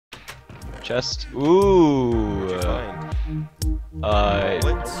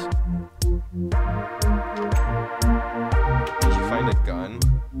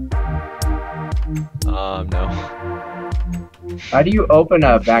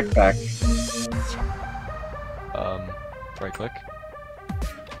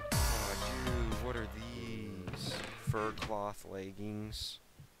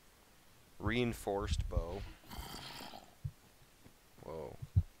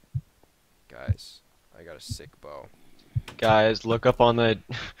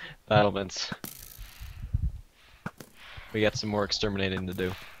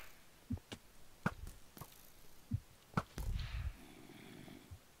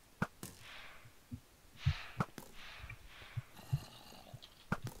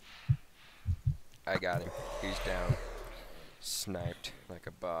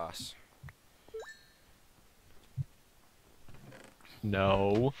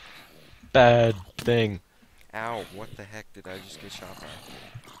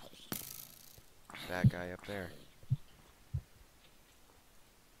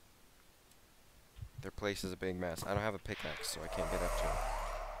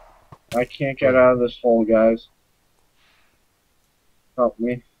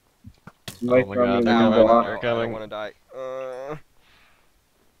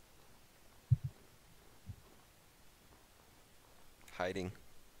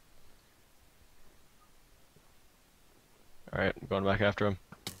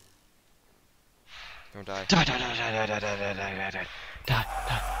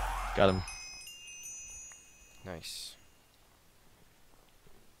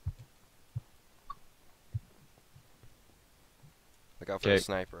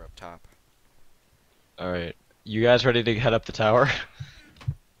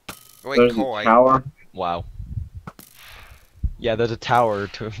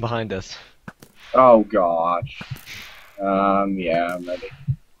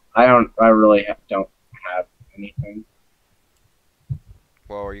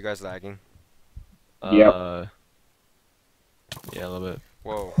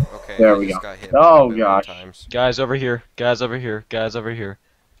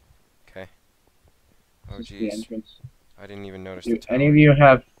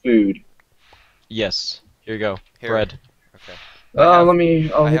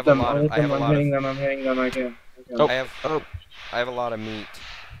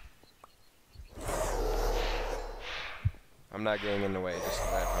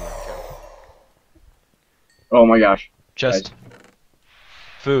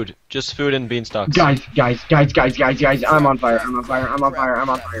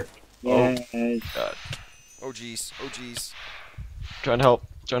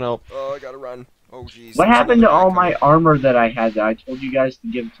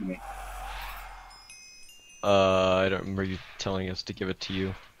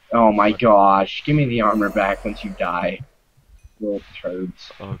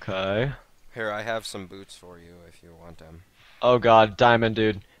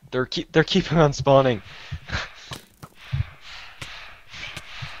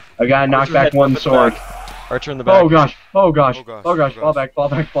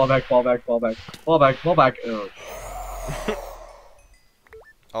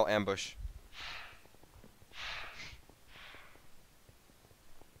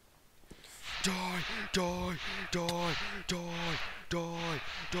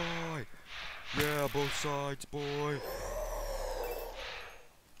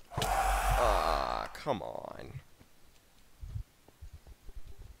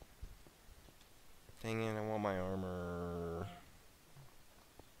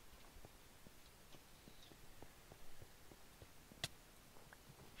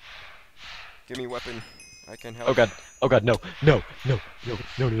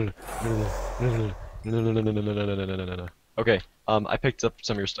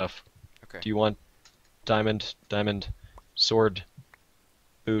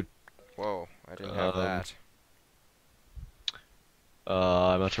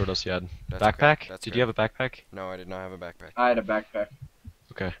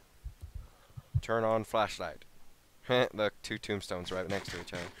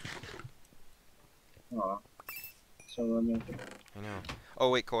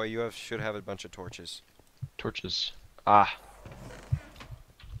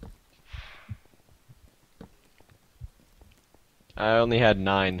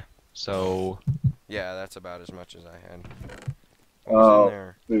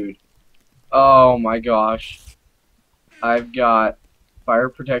fire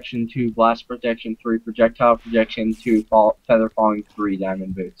protection 2, blast protection 3, projectile protection 2, feather falling 3,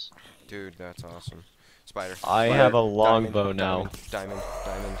 diamond boots. Dude, that's awesome. Spider. I Spider. have a Diamond, longbow now. Diamond.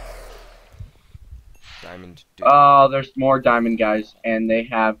 Diamond, dude. Oh, there's more diamond guys, and they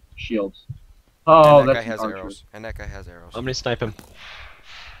have shields. Oh, and that guy that's an has archer. arrows. And that guy has arrows. I'm gonna snipe him.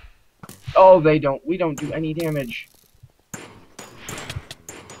 Oh, they don't. We don't do any damage.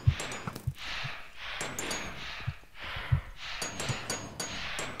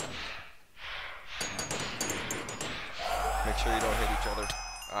 Make sure you don't hit each other.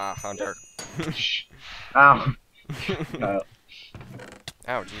 Ah, Hunter. Ow.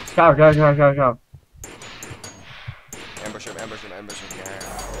 Ow, jeez. Cow. Ambush him. Yeah.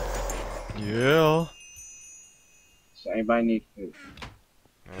 Yeah. Does anybody need food?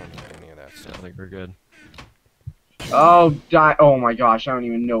 I don't need any of that I stuff. think we're good. Oh, oh my gosh, I don't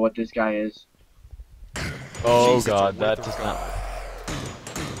even know what this guy is. Oh Jeez, it's a god, that wither does god. not.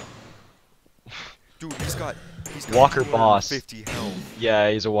 Dude, he's got Walker boss. 50 health.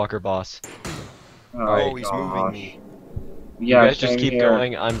 Yeah, he's a walker boss. Oh, he's moving me. Yeah, you guys just same keep here.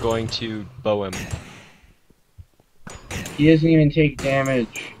 going. I'm going to bow him. He doesn't even take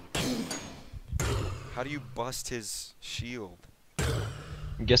damage. How do you bust his shield?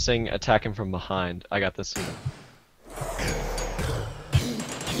 I'm guessing attack him from behind. I got this.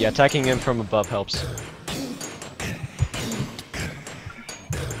 Yeah, attacking him from above helps.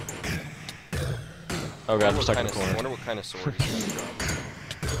 Oh god, I'm stuck in the corner. I wonder what kind of sword he's gonna drop.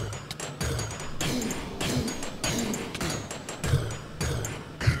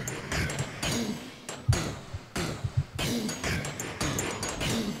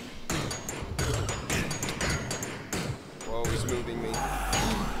 Whoa, he's moving me.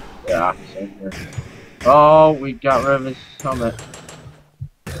 Yeah, same here. Oh, we got rid of his helmet.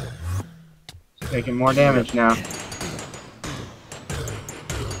 He's taking more damage now.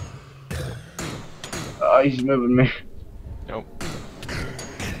 Oh, he's moving me. Nope.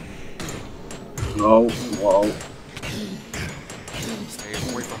 Oh, whoa. Stay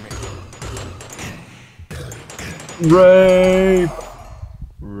away from me. Rape!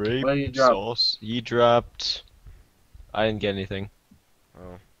 Rape What did he drop? sauce. He dropped. I didn't get anything.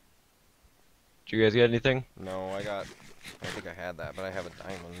 Oh, Did you guys get anything? no, I think I had that, but I have a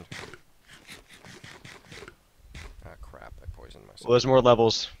diamond. Ah, crap, I poisoned myself. Well, there's more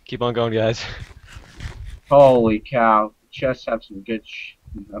levels. Keep on going, guys. Holy cow. Chests have some good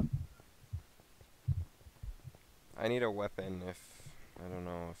I need a weapon I don't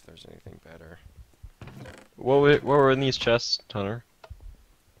know if there's anything better. What were in these chests, Hunter?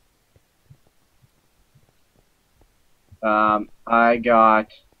 I got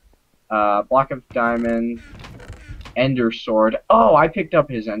block of diamond, ender sword. Oh, I picked up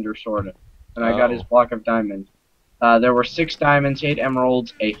his ender sword, and I got his Oh. block of diamond. There were 6 diamonds, 8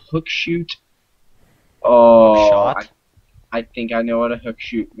 emeralds, a hook shoot. Oh, Shot? I think I know what a hook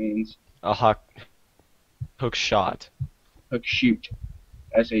shoot means. A hook shot. Hook shoot,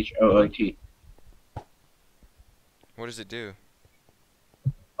 SHOOT. What does it do?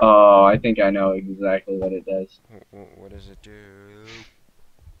 Oh, I think I know exactly what it does. What does it do?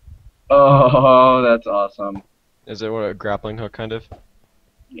 Oh, that's awesome. Is it what a grappling hook kind of?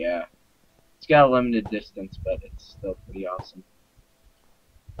 Yeah. It's got a limited distance, but it's still pretty awesome.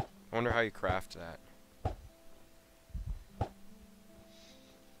 I wonder how you craft that.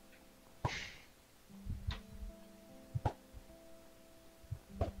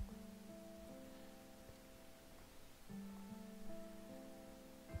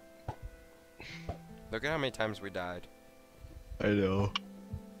 Look at how many times we died. I know.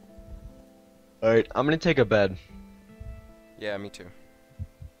 Alright, I'm gonna take a bed. Yeah, me too.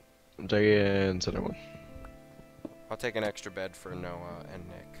 I'm taking center one. I'll take an extra bed for Noah and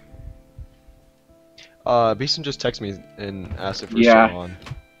Nick. Beeson just texted me and asked if we're Yeah. still on.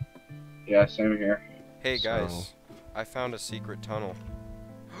 Yeah, same here. Hey guys, So- I found a secret tunnel.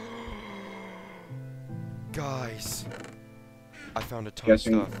 Guys, I found a ton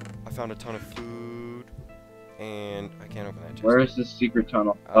Guessing- of stuff. I found a ton of food, and I can't open that chest. Where is this secret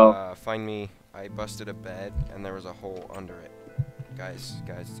tunnel? Oh, Find me. I busted a bed, and there was a hole under it. Guys,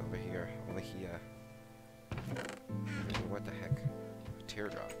 it's over here. Over here. What the heck? A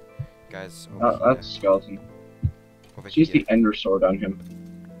teardrop. Guys, over here. that's a skeleton. Over Use here. the ender sword on him.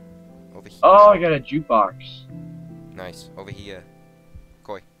 Over here. Oh, I got a jukebox. Nice. Over here.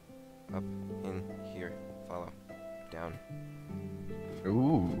 Koi. Up. In. Here. Follow. Down.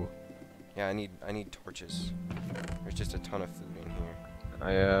 Ooh. Yeah, I need torches. There's just a ton of food in here.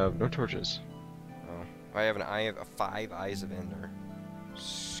 I have no torches. Oh. I have 5 eyes of ender.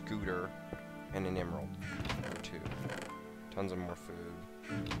 Scooter. And an emerald. Or 2. Tons of more food.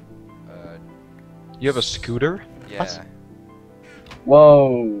 You have a scooter? Yeah.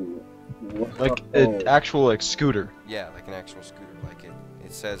 Whoa. Like Whoa. an actual like scooter. Yeah, like an actual scooter. Like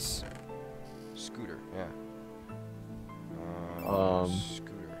it says scooter, yeah.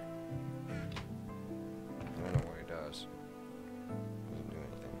 Scooter. I don't know what it does. Doesn't do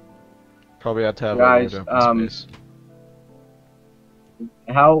anything. Probably have to have Guys, a open space.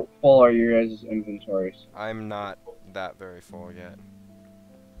 How full are your guys' inventories? I'm not that very full yet.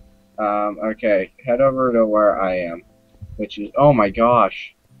 Okay, head over to where I am, which is, oh my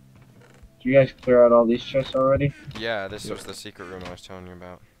gosh. Did you guys clear out all these chests already? Yeah, this was the secret room I was telling you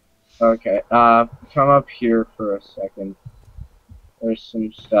about. Okay, come up here for a second. There's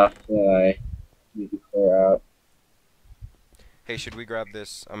some stuff that I need to clear out. Hey, should we grab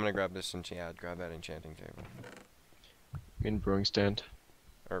this? I'm gonna grab this grab that enchanting table. In brewing stand.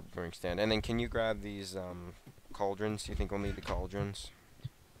 Or brewing stand. And then can you grab these, cauldrons? You think we'll need the cauldrons?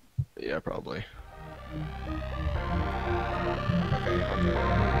 Yeah, probably. Okay, I'll do it.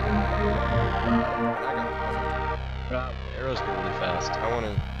 And I got Arrows go really fast. I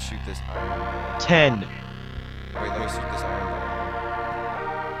wanna shoot this iron. 10. Wait, let me shoot this iron.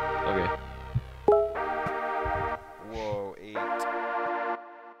 Okay.